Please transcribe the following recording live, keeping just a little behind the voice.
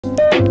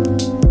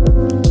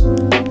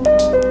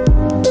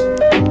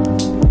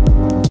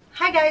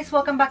guys!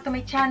 Welcome back to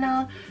my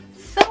channel.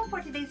 So,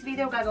 for today's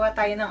video, gagawa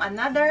tayo ng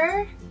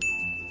another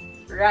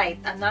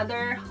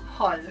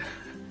haul.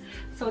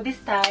 So, this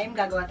time,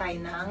 gagawa tayo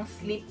ng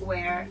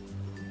sleepwear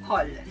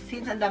haul.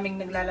 Since ang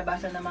daming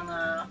naglalabasan ng mga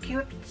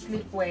cute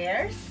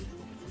sleepwears.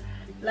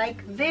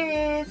 Like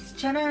this!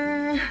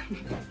 Tchanan!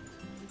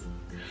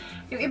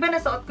 Yung iba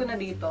na suot ko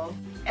na dito.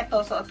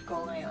 Ito, suot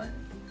ko ngayon.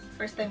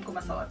 First time ko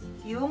masuot.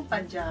 Yung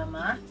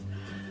pajama.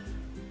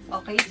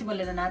 Okay,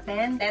 simulan na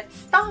natin. Let's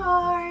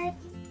start!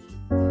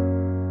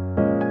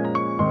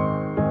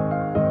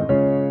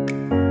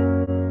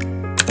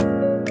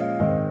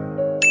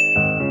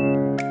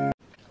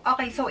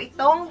 Okay, so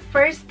itong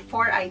first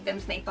 4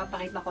 items na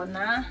ipapakita ko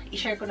na,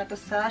 i-share ko na to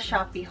sa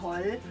Shopee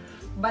haul.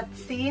 But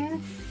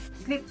since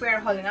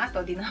sleepwear haul nga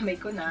to, dinamay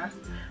ko na,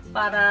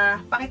 para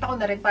pakita ko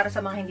na rin para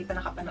sa mga hindi pa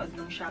nakapanood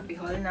ng Shopee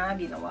haul na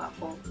ginawa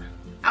ko.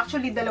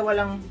 Actually,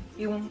 dalawa lang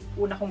yung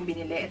una kong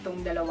binili,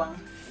 itong dalawang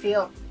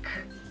silk.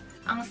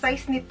 Ang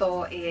size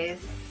nito is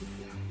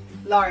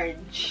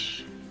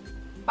large.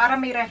 Para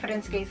may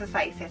reference kayo sa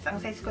sizes, ang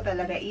size ko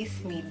talaga is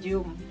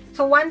medium.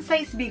 So, one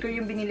size bigger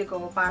yung binili ko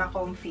para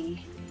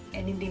comfy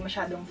and hindi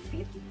masyadong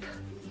fit.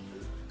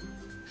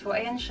 So,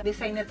 ayan siya.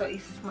 Design nito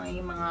is may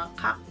mga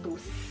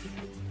cactus.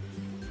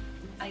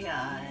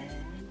 Ayan.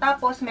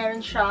 Tapos,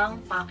 meron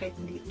siyang pocket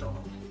dito.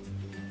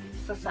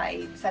 Sa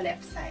side, sa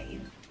left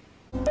side.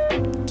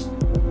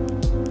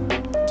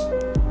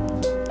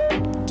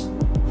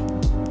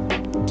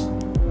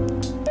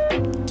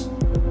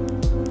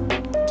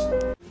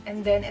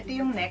 And then, ito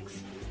yung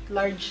next.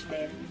 Large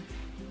din.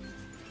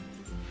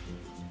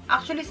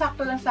 Actually,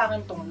 sakto lang sa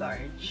akin tong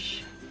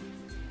large.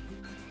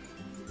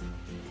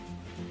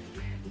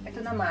 Ito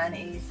naman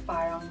is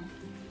parang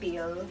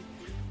peel.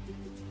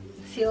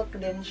 Silk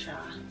din siya.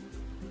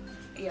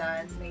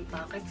 Ayan, may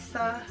pocket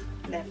sa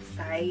left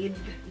side.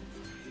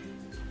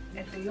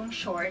 Ito yung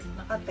short,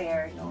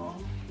 naka-terno.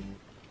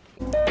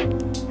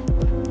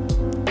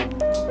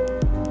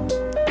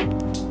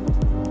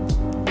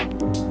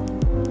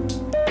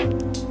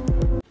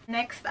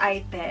 Next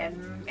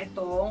item,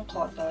 itong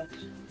cotton.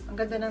 Ang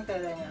ganda ng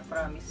tela niya,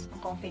 promise.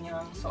 Ang comfy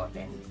niya ang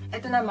suotin.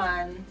 Ito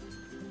naman,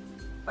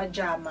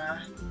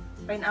 pajama.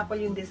 Pineapple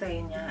yung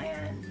design niya,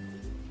 ayan.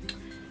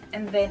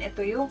 And then,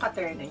 ito yung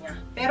katerno niya.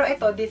 Pero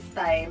ito, this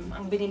time,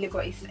 ang binili ko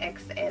is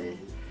XL.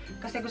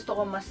 Kasi gusto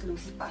ko mas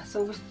loose pa.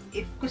 So,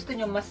 if gusto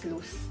nyo mas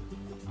loose,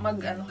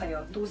 mag-ano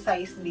kayo, 2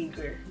 size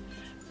bigger.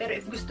 Pero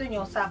if gusto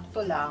nyo,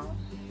 sakto lang,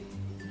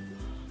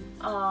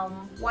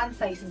 1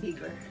 size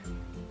bigger.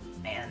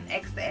 Ayan,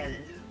 XL.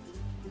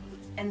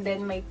 And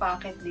then, may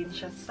pocket din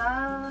siya sa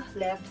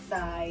left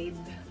side.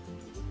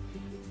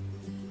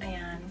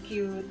 Ayan,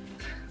 cute.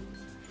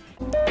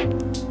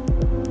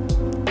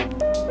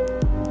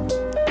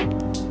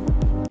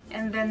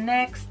 And then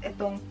next,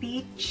 itong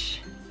peach.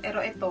 Pero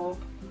ito,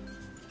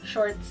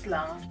 shorts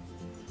lang.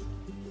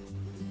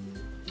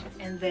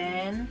 And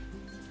then,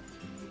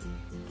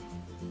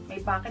 may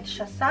pocket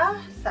siya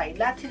sa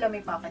side. Lahat sila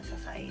may pocket sa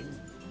side.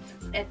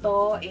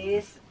 Ito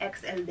is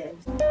XL din.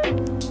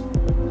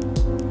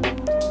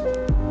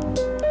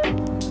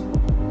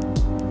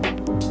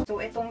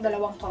 So, itong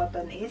dalawang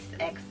cotton is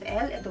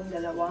XL. Itong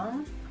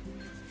dalawang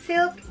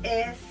silk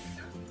is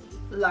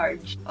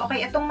large.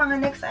 Okay, itong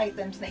mga next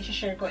items na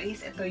i-share ko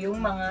is ito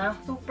yung mga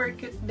super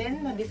cute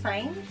din na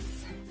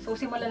designs. So,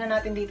 simulan na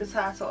natin dito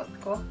sa suot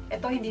ko.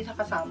 Ito hindi siya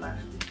kasama.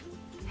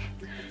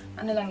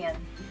 Ano lang yan?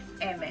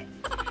 Eme.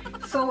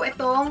 So,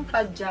 itong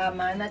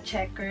pajama na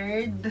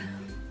checkered.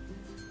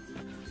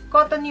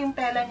 Cotton yung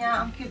tela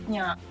niya. Ang cute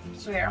niya. I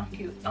swear, ang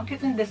cute. Ang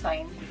cute ng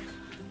design.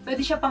 Pwede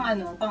siya pang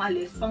ano, pang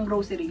alis, pang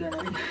grocery,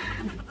 ganun.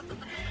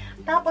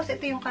 Tapos,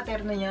 ito yung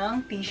katerno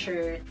niyang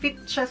t-shirt. Fit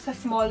siya sa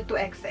small to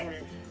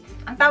XL.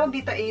 Ang tawag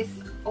dito is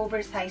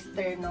oversized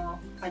terno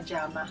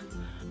pajama.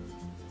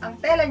 Ang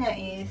tela niya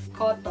is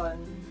cotton.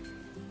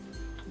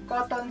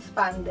 Cotton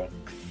spandex.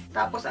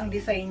 Tapos, ang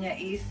design niya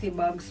is si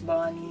Bugs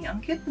Bunny. Ang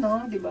cute,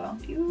 no? Diba? Ang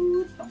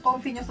cute. Ang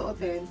comfy niya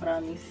suotin,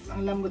 promise.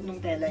 Ang lambot ng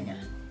tela niya.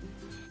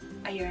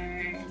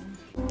 Ayan.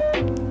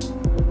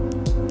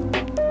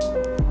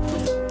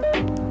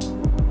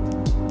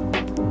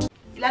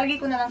 Ilalagay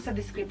ko na lang sa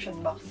description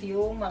box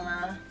yung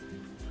mga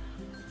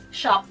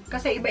shop.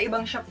 Kasi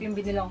iba-ibang shop yung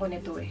binilang ko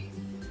nito eh.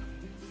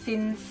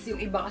 Since yung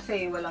iba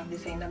kasi walang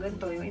design na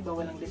ganito, yung iba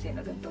walang design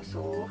na ganito.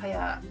 So,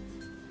 kaya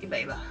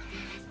iba-iba.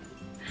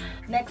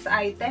 Next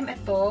item,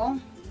 ito,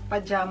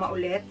 pajama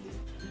ulit.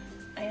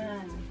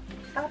 Ayan.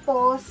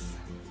 Tapos,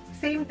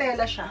 same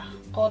tela siya.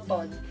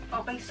 Cotton.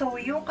 Okay, so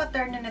yung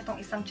katerno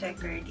nitong isang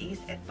checkered is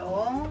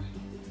itong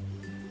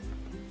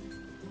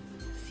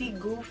si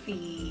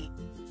Goofy.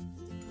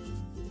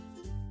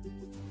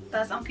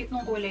 Tapos, ang cute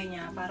ng kulay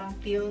niya. Parang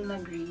teal na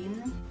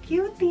green.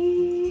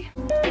 Cutie!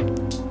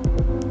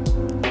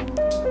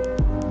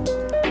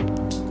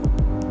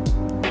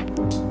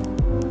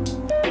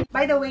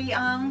 By the way,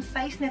 ang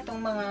size nitong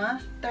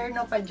mga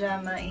terno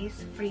pajama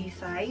is free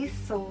size.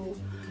 So,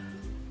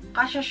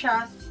 kasya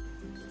siya.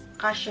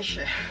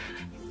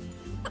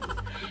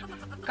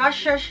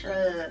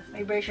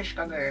 May braces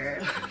ka,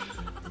 girl.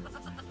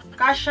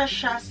 Kasya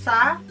siya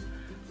sa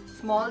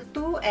small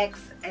to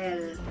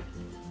XL.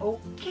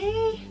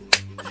 Okay.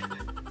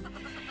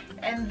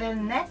 And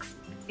then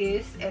next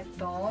is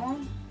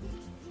itong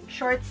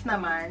shorts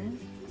naman.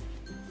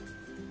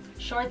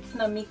 Shorts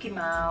na Mickey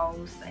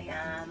Mouse.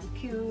 Ayan.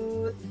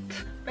 Cute.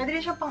 Pwede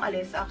rin siyang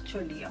pang-alis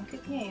actually. Ang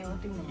cute niya yun.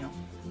 Tingnan nyo.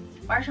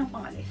 Parang siyang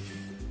pang-alis.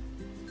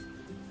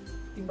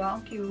 Diba?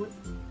 Ang cute.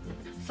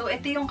 So,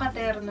 ito yung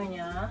katerno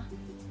niya.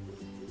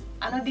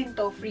 Ano din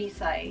to? Free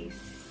size.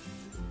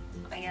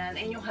 Ayan.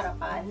 Ayan yung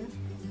harapan.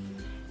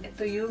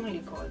 Ito yung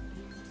likod.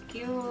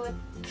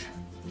 Cute.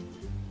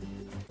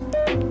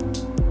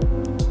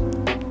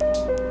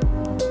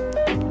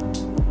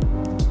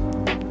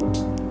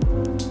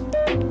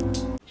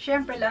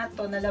 Siyempre lahat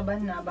to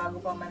nalaban na bago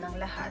pa man ang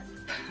lahat.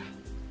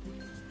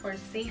 For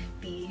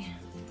safety.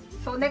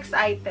 So, next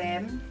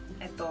item.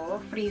 Ito.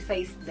 Free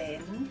size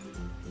din.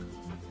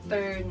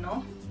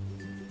 Terno.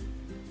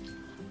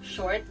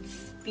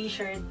 Shorts.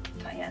 T-shirt.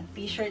 Ayan.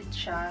 T-shirt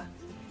siya.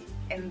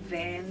 And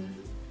then,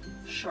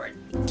 short.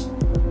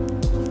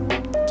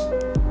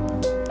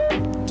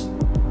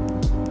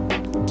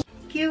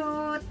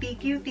 Cutie,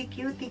 cutie,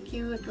 cutie,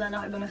 cute. Wala na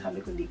ako ibang nasabi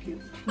ko di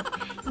cute.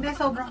 Hindi,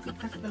 sobrang cute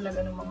kasi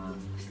talaga ng mga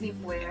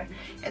sleepwear.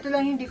 Ito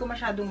lang hindi ko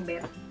masyadong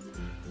bet.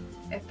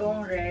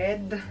 Itong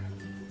red.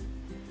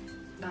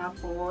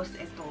 Tapos,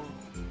 ito.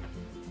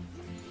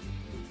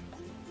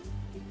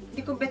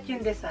 Hindi ko bet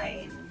yung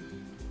design.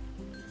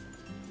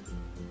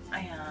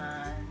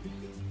 Ayan.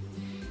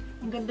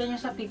 Ang ganda niya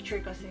sa picture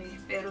kasi.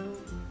 Pero,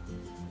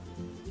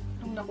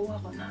 nung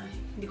nakuha ko na,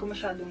 hindi ko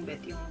masyadong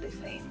bet yung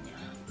design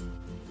niya.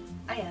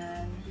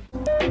 Ayan.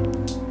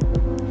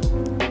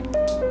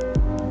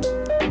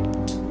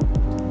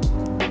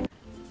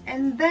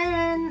 And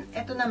then,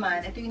 ito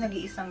naman, ito yung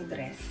nag-iisang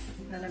dress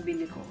na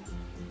nabili ko.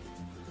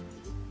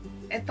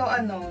 Ito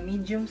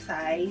medium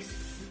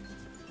size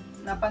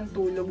na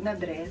pantulog na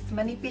dress.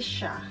 Manipis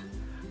siya.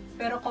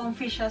 Pero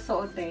comfy siya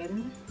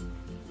suotin.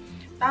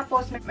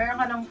 Tapos,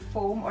 meron ka ng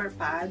foam or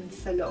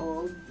pads sa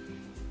loob.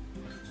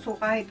 So,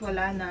 kahit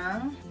wala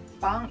ng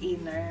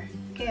pang-inner,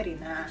 carry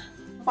na.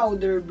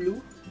 Powder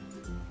blue.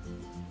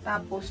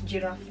 Tapos,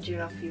 giraffe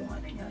yung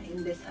niya,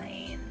 yung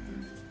design.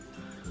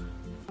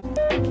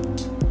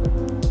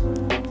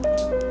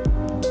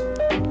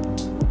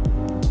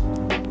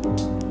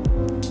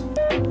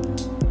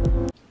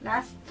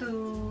 Last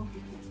two.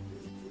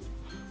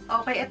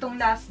 Okay, itong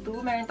last two,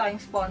 meron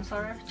tayong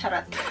sponsor.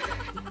 Charot.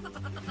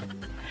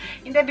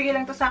 Hindi, bigay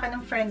lang to sa akin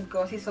ng friend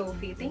ko, si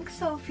Sophie. Thanks,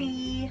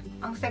 Sophie!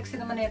 Ang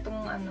sexy naman na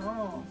itong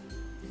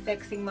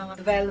sexy mga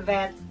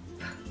velvet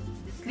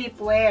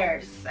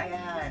sleepwears.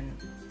 Ayan.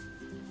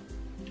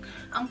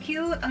 Ang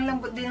cute, ang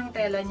lambot din ng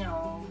tela niya,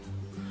 oh.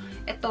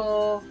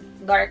 Ito,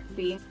 dark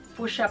pink,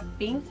 fuchsia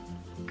pink.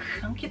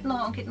 Ang cute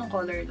ng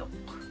color look.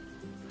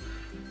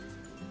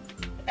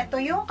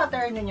 Ito yung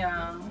katerno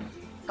niyang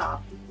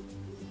top,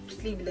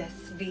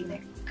 sleeveless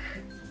v-neck.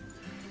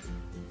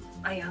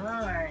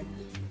 Ayan.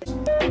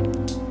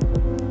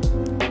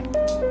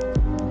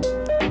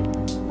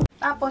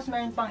 Tapos,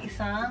 meron pang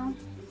isang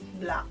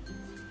black.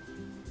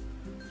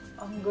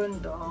 Ang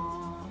ganda.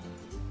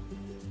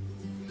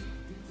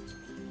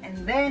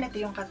 And then,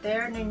 ito yung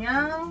katerno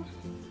niyang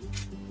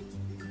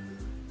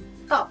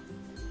top.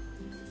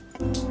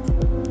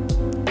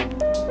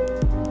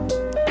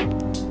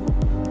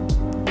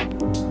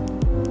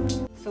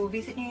 So,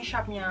 visit nyo yung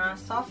shop niya,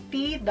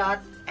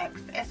 softie.x,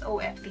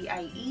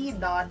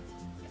 softie.x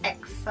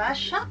sa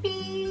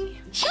Shopee.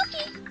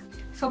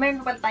 So,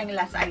 meron pa pala tayong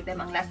last item.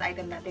 Ang last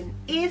item natin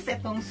is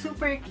itong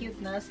super cute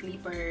na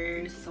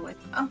sleepers. So,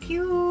 ang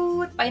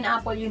cute!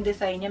 Pineapple yung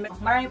design niya.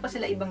 Marami pa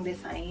sila ibang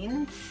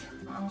designs.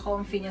 Ang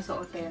comfy niya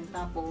suotin.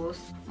 Tapos,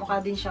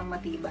 mukha din siyang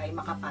matibay,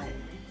 makapal.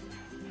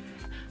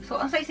 So,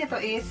 ang size nito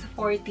is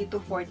 40 to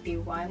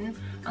 41.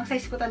 Ang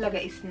size ko talaga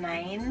is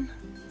 9.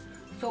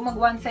 So, mag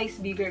one size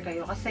bigger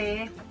kayo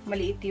kasi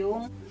maliit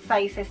yung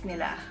sizes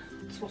nila.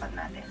 Sukat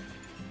natin.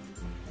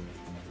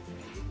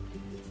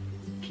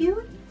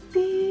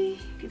 Cutie!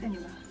 Kita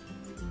niyo ba?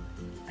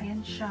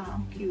 Ayan siya.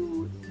 Ang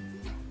cute.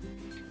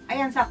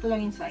 Ayan, sakto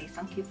lang yung size.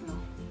 Ang cute, no?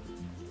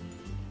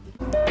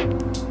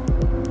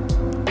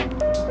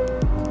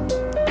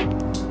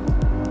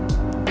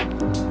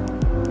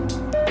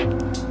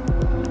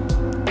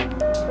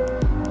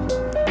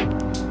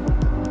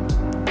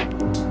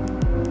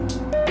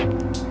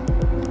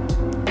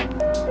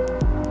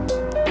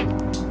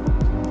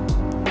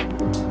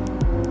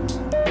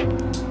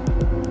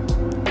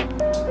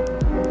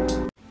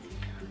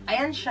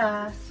 Ayan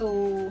siya. So,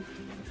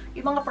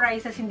 yung mga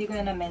prices hindi ko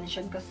na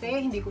na-mention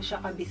kasi hindi ko siya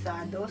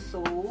kabisado.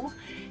 So,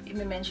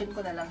 i-mention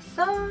ko na lang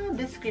sa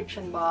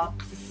description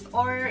box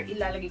or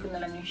ilalagay ko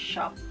na lang yung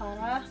shop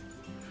para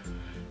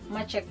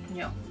ma-check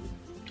nyo.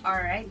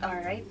 Alright,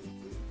 alright.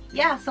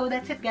 Yeah, so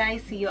that's it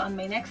guys. See you on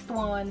my next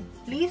one.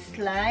 Please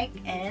like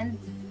and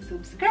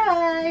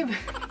subscribe.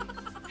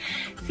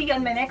 See you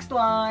on my next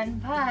one.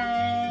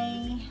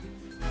 Bye!